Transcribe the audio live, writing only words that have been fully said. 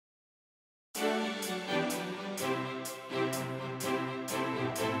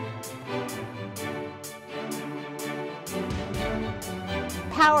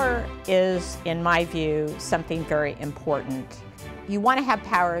Power is, in my view, something very important. You want to have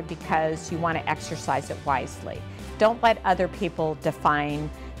power because you want to exercise it wisely. Don't let other people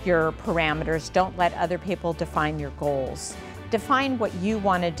define your parameters. Don't let other people define your goals. Define what you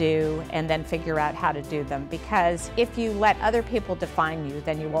want to do and then figure out how to do them, because if you let other people define you,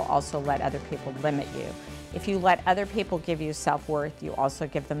 then you will also let other people limit you. If you let other people give you self-worth, you also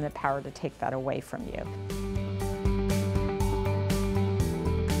give them the power to take that away from you.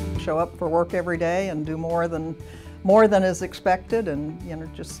 Show up for work every day and do more than is expected,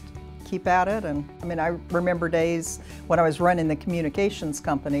 and just keep at it. And I mean, I remember days when I was running the communications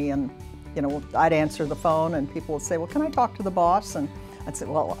company, and I'd answer the phone and people would say, well, can I talk to the boss? And I'd say,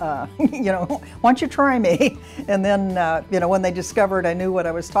 well, why don't you try me? And then, when they discovered I knew what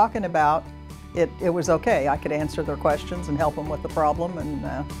I was talking about, it was okay. I could answer their questions and help them with the problem,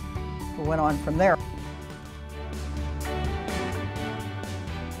 and we went on from there.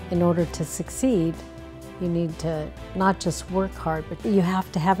 In order to succeed, you need to not just work hard, but you have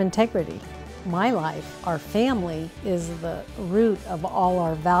to have integrity. My life, our family, is the root of all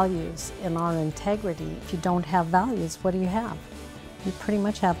our values and our integrity. If you don't have values, what do you have? You pretty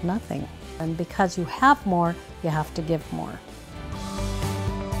much have nothing. And because you have more, you have to give more.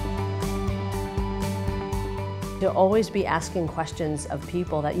 To always be asking questions of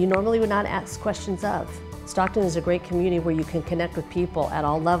people that you normally would not ask questions of. Stockton is a great community where you can connect with people at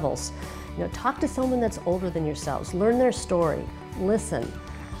all levels. Talk to someone that's older than yourselves. Learn their story. Listen.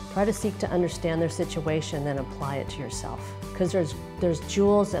 Try to seek to understand their situation, then apply it to yourself. Because there's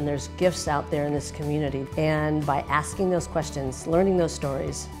jewels and there's gifts out there in this community. And by asking those questions, learning those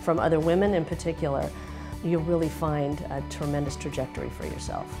stories from other women in particular, you'll really find a tremendous trajectory for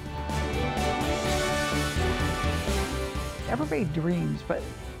yourself. Everybody dreams, but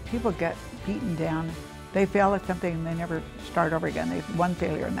people get beaten down. They fail at something and they never start over again. They have one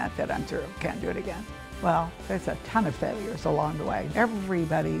failure and that's it, I'm through, can't do it again. Well, there's a ton of failures along the way.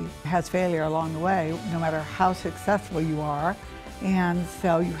 Everybody has failure along the way, no matter how successful you are. And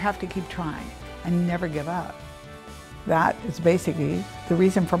so you have to keep trying and never give up. That is basically the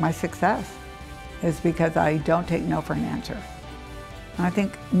reason for my success, is because I don't take no for an answer. And I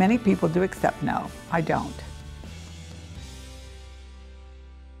think many people do accept no. I don't.